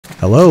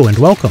Hello and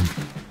welcome.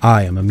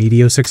 I am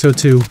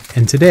Amedio602,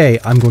 and today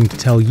I'm going to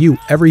tell you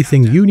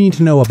everything you need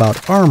to know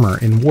about armor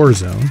in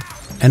Warzone,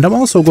 and I'm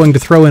also going to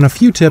throw in a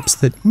few tips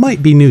that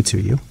might be new to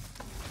you.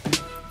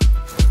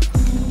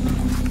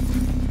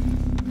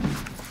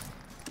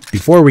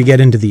 Before we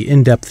get into the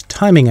in-depth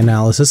timing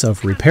analysis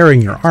of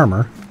repairing your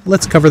armor,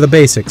 let's cover the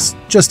basics,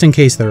 just in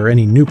case there are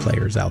any new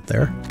players out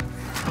there.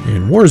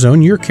 In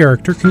Warzone, your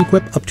character can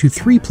equip up to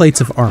 3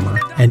 plates of armor,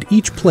 and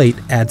each plate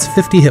adds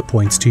 50 hit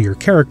points to your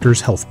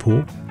character's health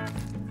pool.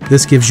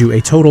 This gives you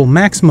a total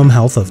maximum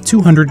health of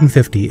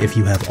 250 if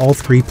you have all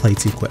 3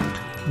 plates equipped.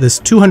 This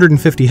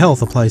 250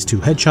 health applies to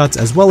headshots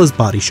as well as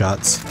body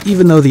shots,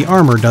 even though the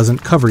armor doesn't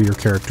cover your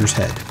character's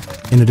head.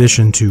 In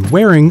addition to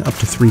wearing up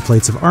to 3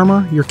 plates of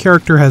armor, your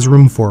character has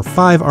room for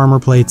 5 armor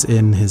plates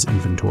in his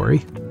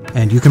inventory.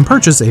 And you can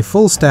purchase a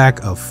full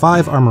stack of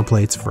 5 armor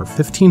plates for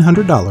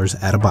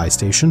 $1,500 at a buy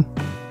station.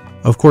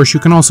 Of course, you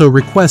can also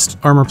request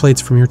armor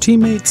plates from your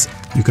teammates.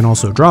 You can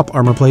also drop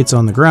armor plates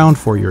on the ground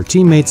for your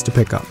teammates to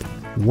pick up.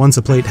 Once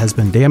a plate has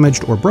been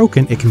damaged or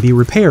broken, it can be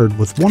repaired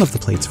with one of the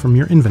plates from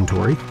your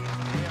inventory.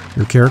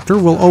 Your character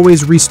will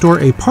always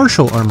restore a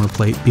partial armor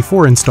plate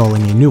before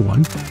installing a new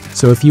one.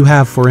 So if you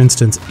have, for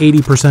instance,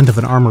 80% of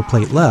an armor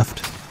plate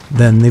left,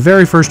 then the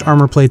very first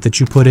armor plate that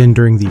you put in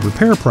during the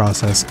repair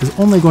process is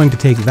only going to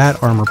take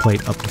that armor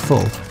plate up to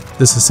full.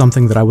 This is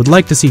something that I would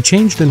like to see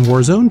changed in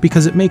Warzone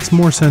because it makes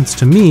more sense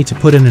to me to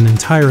put in an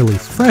entirely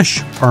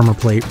fresh armor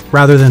plate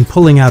rather than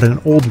pulling out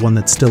an old one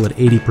that's still at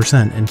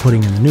 80% and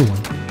putting in a new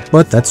one.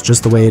 But that's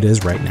just the way it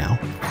is right now.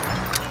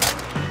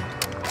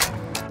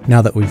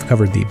 Now that we've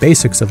covered the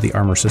basics of the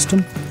armor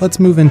system,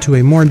 let's move into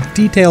a more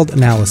detailed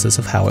analysis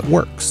of how it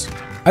works.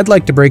 I'd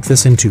like to break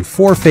this into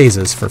 4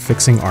 phases for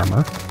fixing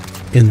armor.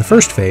 In the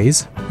first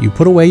phase, you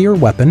put away your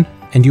weapon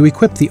and you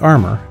equip the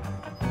armor.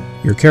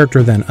 Your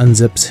character then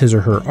unzips his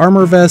or her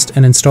armor vest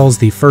and installs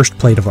the first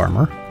plate of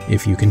armor.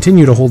 If you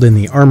continue to hold in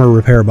the armor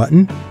repair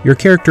button, your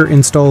character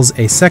installs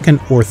a second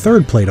or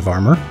third plate of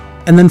armor,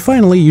 and then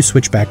finally you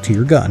switch back to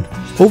your gun.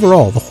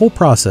 Overall, the whole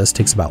process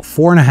takes about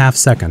 4.5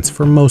 seconds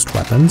for most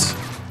weapons.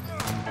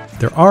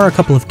 There are a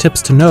couple of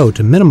tips to know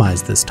to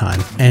minimize this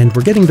time, and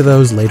we're getting to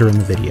those later in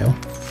the video.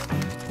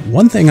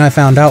 One thing I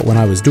found out when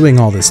I was doing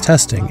all this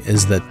testing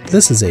is that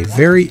this is a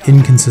very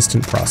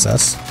inconsistent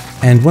process.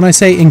 And when I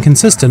say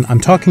inconsistent,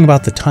 I'm talking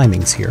about the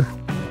timings here.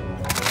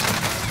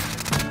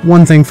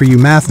 One thing for you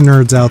math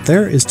nerds out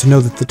there is to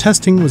know that the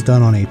testing was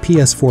done on a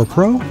PS4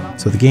 Pro,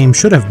 so the game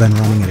should have been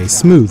running at a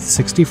smooth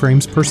 60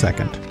 frames per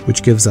second,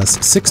 which gives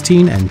us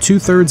 16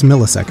 2/3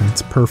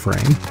 milliseconds per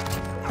frame.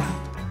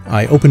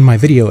 I opened my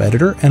video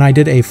editor and I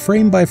did a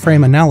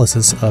frame-by-frame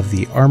analysis of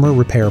the armor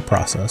repair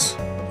process.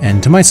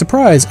 And to my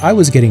surprise, I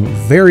was getting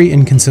very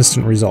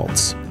inconsistent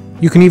results.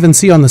 You can even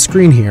see on the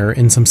screen here,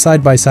 in some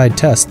side-by-side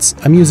tests,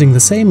 I'm using the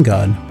same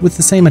gun with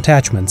the same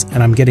attachments,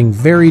 and I'm getting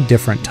very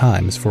different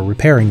times for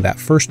repairing that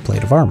first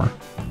plate of armor.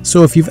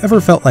 So if you've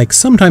ever felt like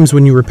sometimes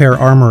when you repair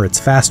armor it's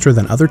faster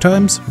than other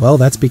times, well,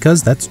 that's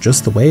because that's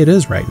just the way it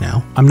is right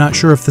now. I'm not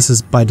sure if this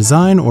is by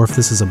design or if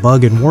this is a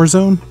bug in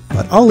Warzone,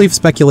 but I'll leave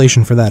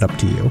speculation for that up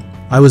to you.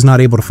 I was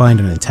not able to find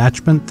an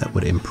attachment that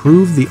would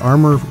improve the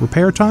armor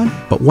repair time,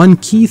 but one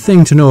key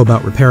thing to know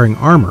about repairing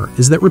armor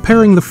is that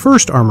repairing the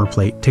first armor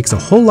plate takes a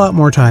whole lot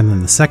more time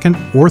than the second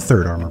or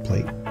third armor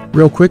plate.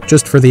 Real quick,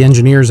 just for the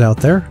engineers out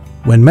there,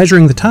 when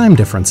measuring the time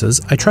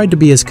differences, I tried to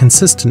be as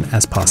consistent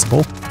as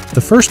possible.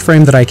 The first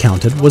frame that I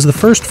counted was the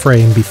first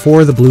frame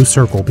before the blue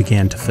circle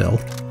began to fill.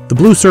 The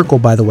blue circle,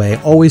 by the way,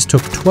 always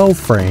took 12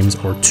 frames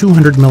or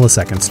 200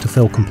 milliseconds to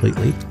fill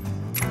completely.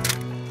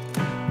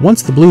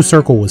 Once the blue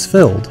circle was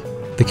filled,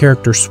 the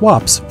character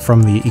swaps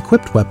from the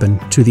equipped weapon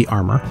to the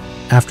armor.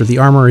 After the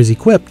armor is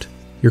equipped,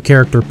 your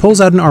character pulls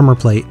out an armor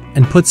plate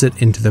and puts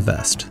it into the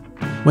vest.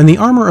 When the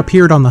armor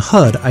appeared on the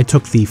HUD, I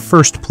took the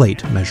first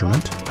plate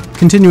measurement.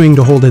 Continuing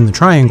to hold in the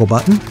triangle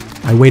button,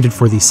 I waited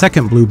for the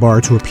second blue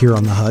bar to appear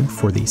on the HUD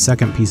for the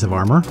second piece of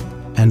armor,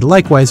 and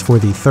likewise for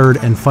the third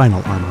and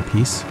final armor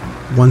piece.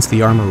 Once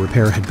the armor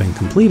repair had been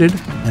completed,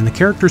 and the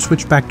character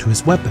switched back to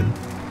his weapon,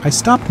 I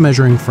stopped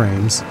measuring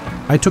frames.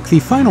 I took the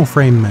final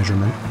frame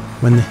measurement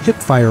when the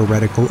hipfire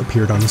reticle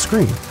appeared on the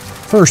screen.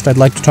 First, I'd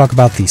like to talk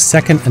about the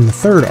second and the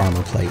third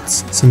armor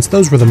plates, since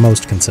those were the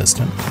most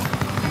consistent.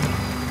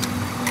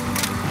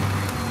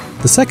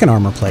 The second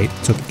armor plate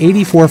took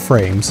 84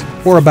 frames,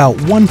 or about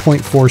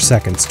 1.4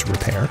 seconds to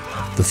repair.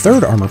 The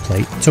third armor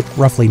plate took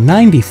roughly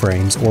 90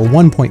 frames, or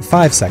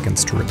 1.5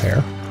 seconds to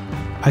repair.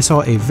 I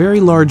saw a very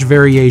large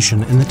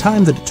variation in the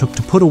time that it took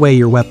to put away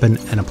your weapon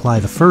and apply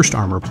the first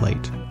armor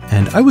plate,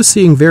 and I was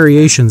seeing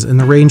variations in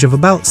the range of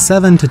about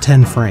 7 to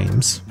 10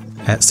 frames.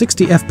 At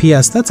 60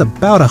 FPS, that's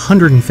about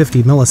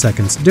 150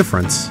 milliseconds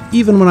difference,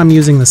 even when I'm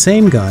using the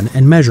same gun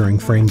and measuring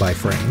frame by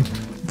frame.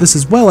 This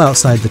is well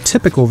outside the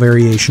typical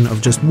variation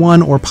of just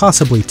 1 or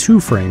possibly 2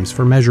 frames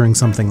for measuring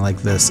something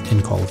like this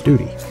in Call of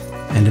Duty.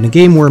 And in a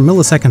game where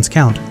milliseconds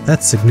count,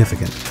 that's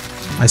significant.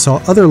 I saw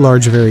other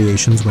large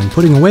variations when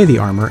putting away the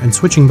armor and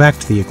switching back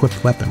to the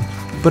equipped weapon.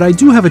 But I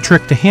do have a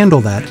trick to handle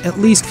that, at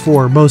least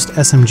for most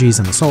SMGs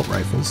and assault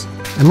rifles.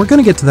 and we're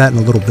going to get to that in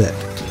a little bit.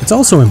 It's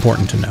also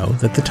important to know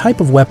that the type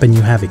of weapon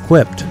you have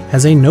equipped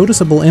has a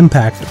noticeable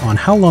impact on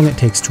how long it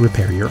takes to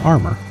repair your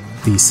armor.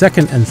 The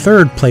second and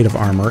third plate of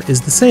armor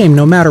is the same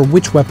no matter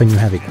which weapon you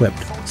have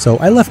equipped, so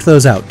I left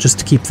those out just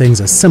to keep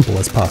things as simple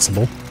as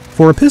possible.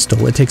 For a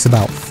pistol, it takes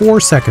about 4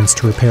 seconds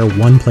to repair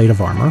one plate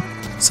of armor.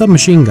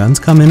 Submachine guns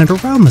come in at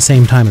around the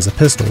same time as a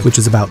pistol, which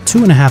is about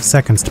 2.5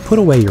 seconds to put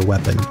away your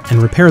weapon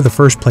and repair the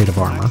first plate of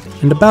armor,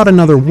 and about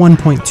another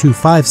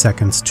 1.25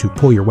 seconds to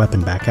pull your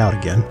weapon back out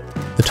again.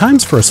 The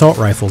times for assault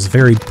rifles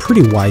varied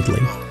pretty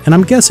widely, and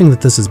I'm guessing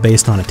that this is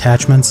based on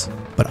attachments,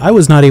 but I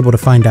was not able to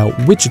find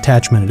out which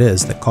attachment it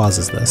is that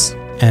causes this.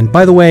 And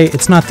by the way,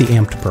 it's not the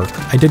amped perk.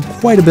 I did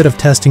quite a bit of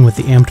testing with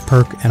the amped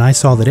perk, and I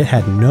saw that it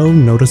had no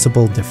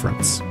noticeable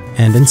difference.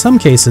 And in some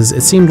cases,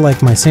 it seemed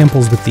like my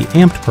samples with the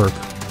amped perk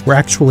were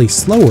actually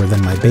slower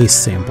than my base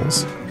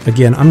samples.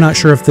 Again, I'm not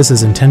sure if this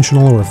is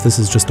intentional or if this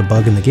is just a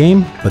bug in the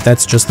game, but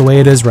that's just the way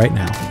it is right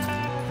now.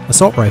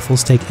 Assault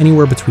rifles take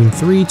anywhere between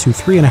 3 to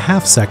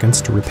 3.5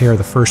 seconds to repair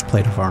the first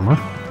plate of armor,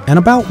 and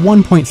about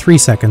 1.3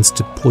 seconds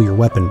to pull your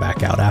weapon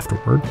back out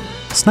afterward.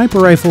 Sniper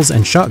rifles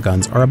and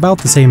shotguns are about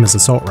the same as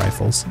assault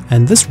rifles,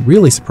 and this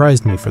really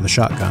surprised me for the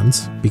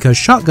shotguns, because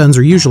shotguns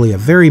are usually a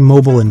very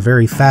mobile and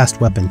very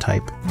fast weapon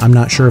type. I'm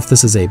not sure if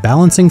this is a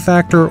balancing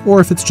factor or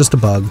if it's just a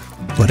bug,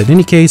 but in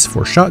any case,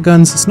 for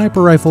shotguns,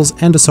 sniper rifles,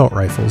 and assault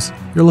rifles,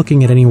 you're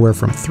looking at anywhere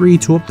from 3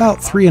 to about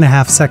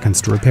 3.5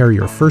 seconds to repair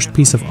your first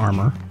piece of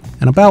armor,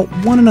 and about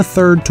 1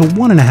 1/3 to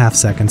 1.5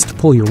 seconds to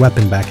pull your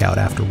weapon back out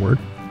afterward.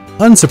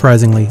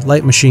 Unsurprisingly,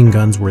 light machine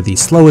guns were the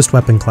slowest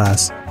weapon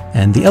class,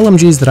 and the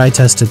LMGs that I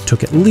tested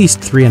took at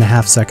least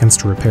 3.5 seconds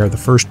to repair the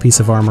first piece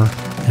of armor,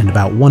 and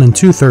about 1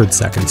 2/3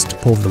 seconds to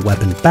pull the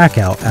weapon back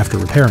out after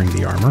repairing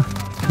the armor.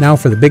 Now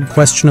for the big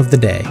question of the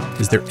day,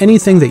 is there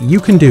anything that you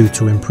can do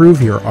to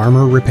improve your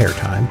armor repair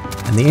time?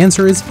 And the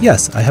answer is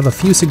yes, I have a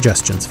few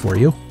suggestions for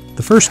you.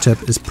 The first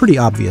tip is pretty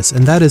obvious,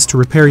 and that is to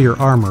repair your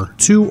armor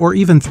 2 or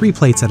even 3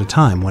 plates at a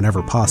time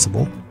whenever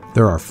possible.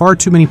 There are far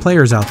too many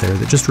players out there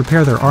that just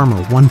repair their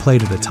armor 1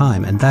 plate at a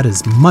time, and that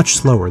is much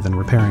slower than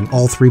repairing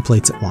all 3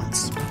 plates at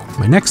once.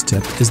 My next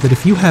tip is that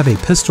if you have a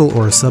pistol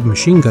or a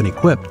submachine gun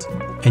equipped,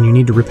 and you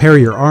need to repair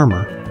your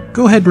armor,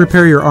 go ahead and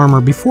repair your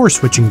armor before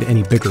switching to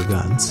any bigger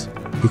guns,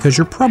 because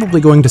you're probably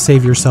going to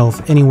save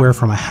yourself anywhere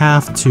from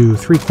 1/2 to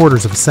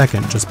 3/4 of a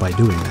second just by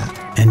doing that.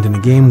 And in a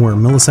game where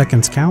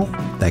milliseconds count,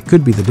 that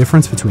could be the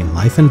difference between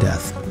life and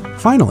death.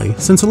 Finally,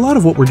 since a lot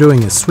of what we're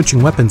doing is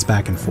switching weapons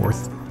back and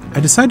forth, I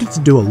decided to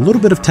do a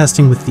little bit of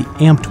testing with the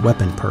Amped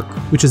Weapon perk,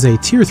 which is a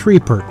Tier 3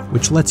 perk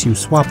which lets you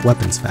swap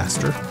weapons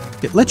faster.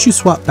 It lets you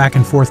swap back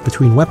and forth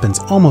between weapons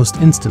almost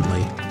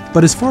instantly,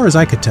 but as far as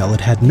I could tell,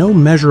 it had no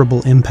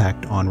measurable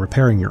impact on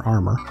repairing your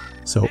armor.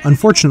 So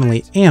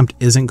unfortunately, Amped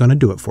isn't going to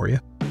do it for you.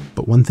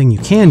 But one thing you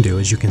can do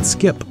is you can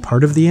skip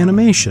part of the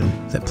animation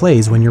that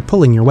plays when you're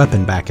pulling your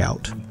weapon back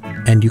out.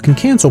 And you can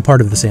cancel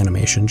part of this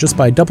animation just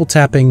by double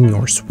tapping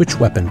your Switch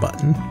Weapon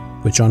button,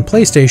 which on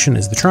PlayStation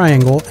is the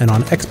triangle and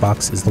on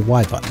Xbox is the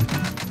Y button.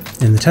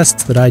 In the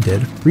tests that I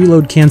did,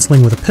 reload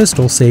canceling with a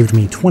pistol saved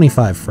me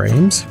 25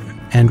 frames,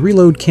 and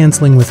reload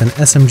canceling with an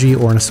SMG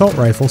or an assault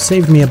rifle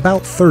saved me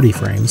about 30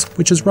 frames,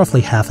 which is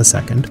roughly half a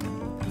second.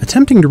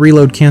 Attempting to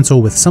reload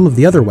cancel with some of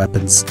the other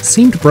weapons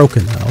seemed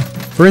broken though.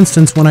 For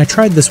instance, when I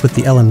tried this with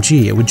the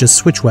LMG, it would just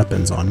switch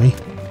weapons on me.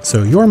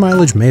 So your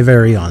mileage may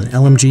vary on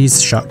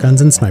LMGs,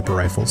 shotguns, and sniper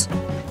rifles.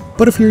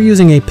 But if you're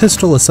using a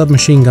pistol, a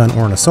submachine gun,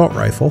 or an assault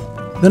rifle,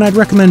 then I'd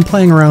recommend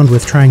playing around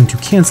with trying to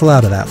cancel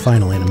out of that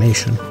final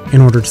animation,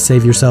 in order to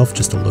save yourself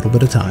just a little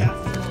bit of time.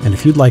 And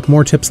if you'd like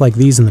more tips like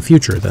these in the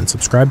future, then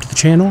subscribe to the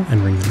channel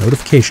and ring the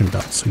notification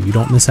bell so you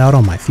don't miss out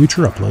on my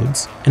future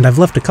uploads. And I've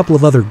left a couple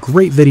of other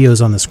great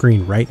videos on the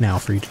screen right now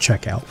for you to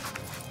check out.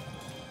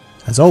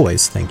 As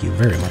always, thank you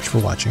very much for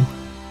watching.